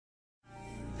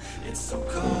It's so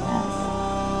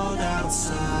cold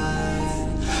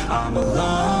outside. I'm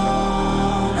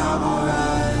alone, I'm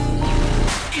alright.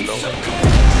 It's so cold.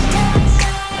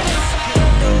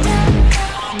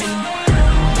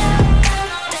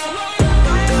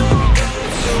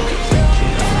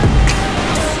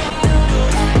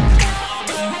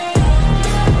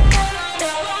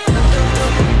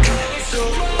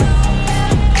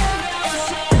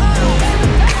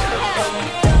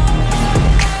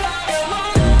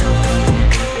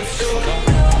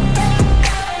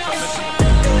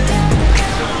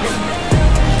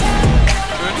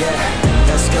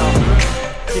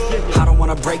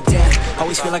 Break down,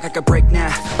 always feel like I could break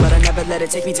now, but I never let it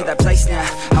take me to that place now.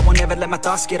 I won't ever let my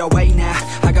thoughts get away now.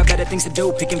 I got better things to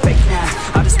do, picking fake now.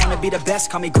 I just wanna be the best,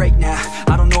 call me great now.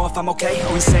 I don't know if I'm okay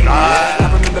or insane now.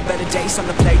 I remember better days on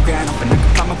the playground, hoping I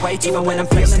can find my way even when I'm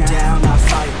feeling down. I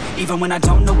fight, even when I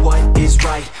don't know what is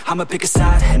right. I'ma pick a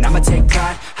side, and I'ma take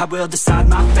pride. I will decide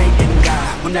my fate and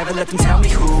I will never let them tell me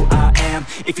who I am.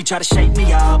 If you try to shape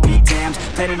me, I'll be damned.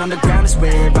 Planet on the ground is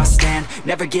where I stand.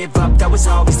 Never give up, that was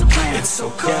always the plan. It's so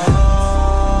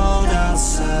cold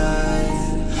outside.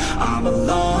 I'm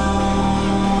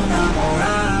alone, I'm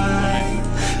alright.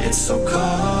 It's so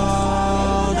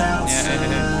cold outside.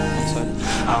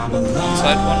 I'm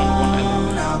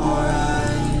alone, I'm alright.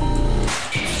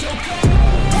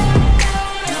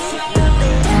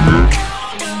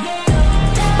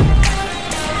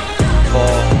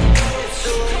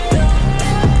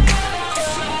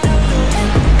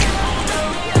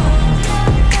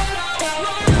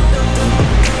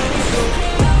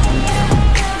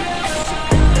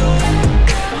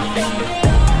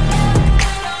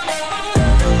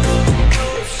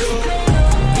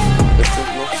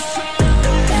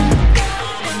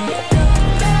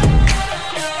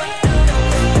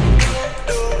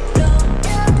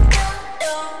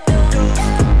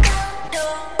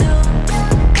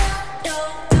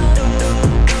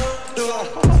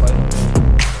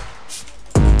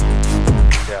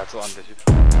 Så ordentligt.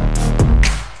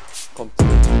 Kom.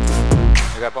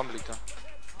 Jeg kan bombe liegt da.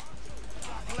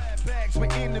 Bags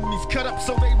with enemies cut up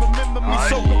so they remember me.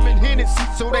 Soak them in Hennessy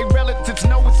so they relatives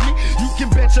know it's me. You can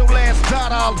bet your last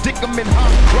dollar I'll dick them in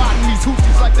hot. Riding these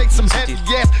hoochies like they some heavy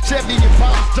ass Chevy and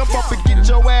Pops. Jump up and get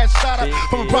your ass shot up.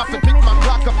 From a profit, pick my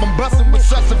Glock up. I'm busting with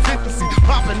such efficiency.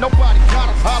 Popping, nobody got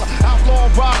them. Holler, outlaw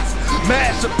riders.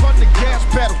 Mash up on the gas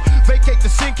pedal. Vacate the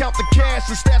scene, count the cash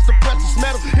and stash the precious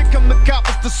metal. Here come the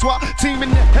coppers, the SWAT team in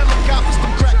the helicopters.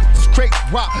 Them crackers, this crazy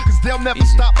rock, cause they'll never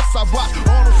stop us. I watch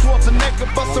Arnold Schwarzenegger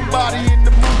bust somebody in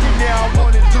the movie. Now I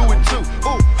wanna do it too.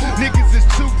 Ooh, niggas is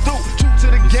too true to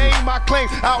the game. I claim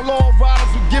outlaw riders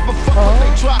who give a fuck what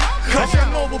they try. Cause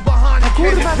I'm over behind the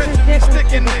kid and picture me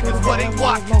sticking niggas, but they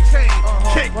watch the chain.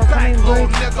 Kick back, little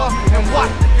nigga, and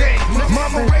watch the game.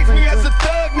 Mama raised me as a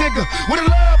thug nigga. With a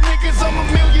love niggas, I'm a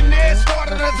millionaire.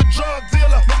 Started as a drug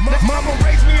dealer. Mama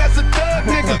raised me as a thug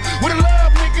nigga. With a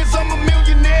love niggas, I'm a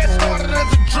millionaire. Started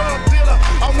as a drug dealer.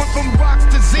 I went from rocks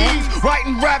to Z's,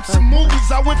 writing raps and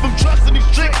movies. I went from trusting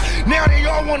these tricks, now they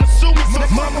all wanna sue me.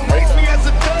 Mama raised me as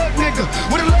a thug nigga.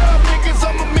 With a love niggas,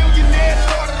 I'm a millionaire.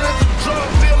 Started as a drug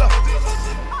dealer.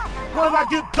 When I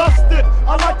get dusted,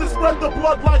 I like to spread the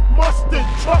blood like mustard.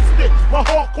 Trust it, my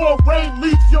hardcore rain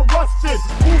leaves you rusted.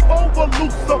 Move over,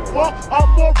 Lucifer, I'm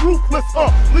more ruthless.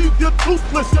 Leave you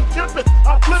toothless, you give it,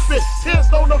 I flip it. Tears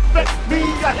don't affect me,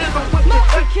 I hit them with the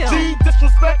G.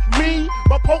 Disrespect me,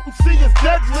 my potency is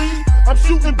deadly. I'm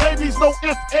shooting babies, no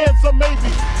ifs, ands, or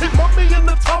maybe. Hit mummy in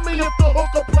the tummy if the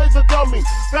hooker plays a dummy.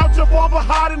 Found your father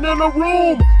hiding in a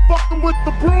room, fucking with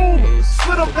the broom.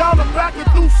 Slid him down the back and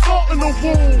threw salt in the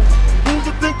wound. Who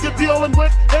you think you're dealing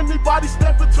with? Anybody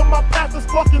step into my path is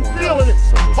fucking feeling it.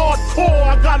 Hardcore,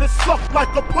 I got it sucked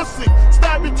like a pussy.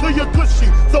 Stab it to your gushy,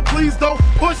 so please don't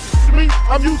push me.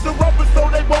 I'm using rubber so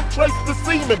they won't trace the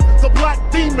semen. The black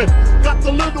demon, got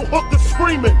the little hooker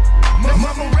screaming.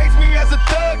 Mama raised me as a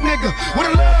thug nigga. With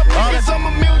a love niggas, I'm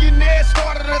a millionaire.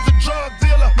 Started as a drug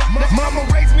dealer. Mama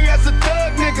raised me as a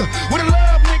thug nigga. With a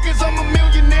love niggas, I'm a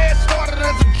millionaire. Started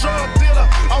as a drug dealer.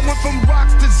 I went from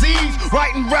rocks to Z's,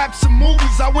 writing raps and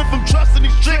movies. I went from trusting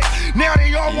these tricks, now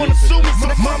they all wanna sue me.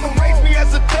 Mama raised me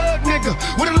as a thug nigga.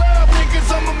 With a love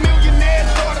niggas, I'm a millionaire.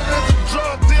 Started as a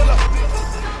drug dealer.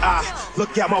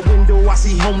 Look out my window, I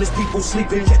see homeless people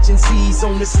sleeping, catching Z's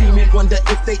on the cement. Wonder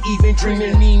if they even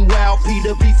dreaming. Meanwhile,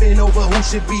 Peter beefing over who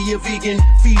should be a vegan.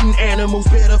 Feeding animals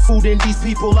better food than these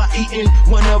people are eating.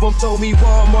 One of them told me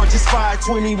Walmart just fired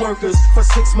 20 workers for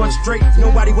 6 months straight.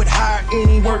 Nobody would hire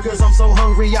any workers. I'm so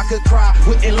hungry I could cry,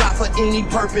 wouldn't lie for any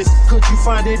purpose. Could you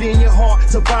find it in your heart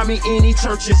to buy me any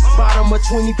churches? Bottom of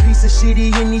 20 piece of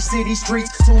shitty in these city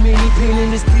streets. Too many pen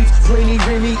in this beef, plenty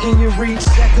Remy in your reach.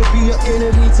 That could be an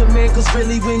enemy to man, cause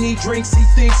really when he drinks, he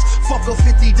thinks, fuck a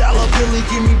 $50 billy,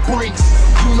 give me brinks.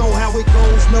 You know how it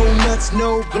goes, no nuts,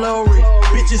 no glory.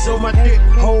 Bitches on my dick,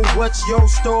 ho, what's your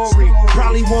story?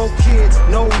 Probably want kids,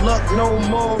 no luck, no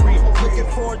more. Looking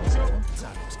for a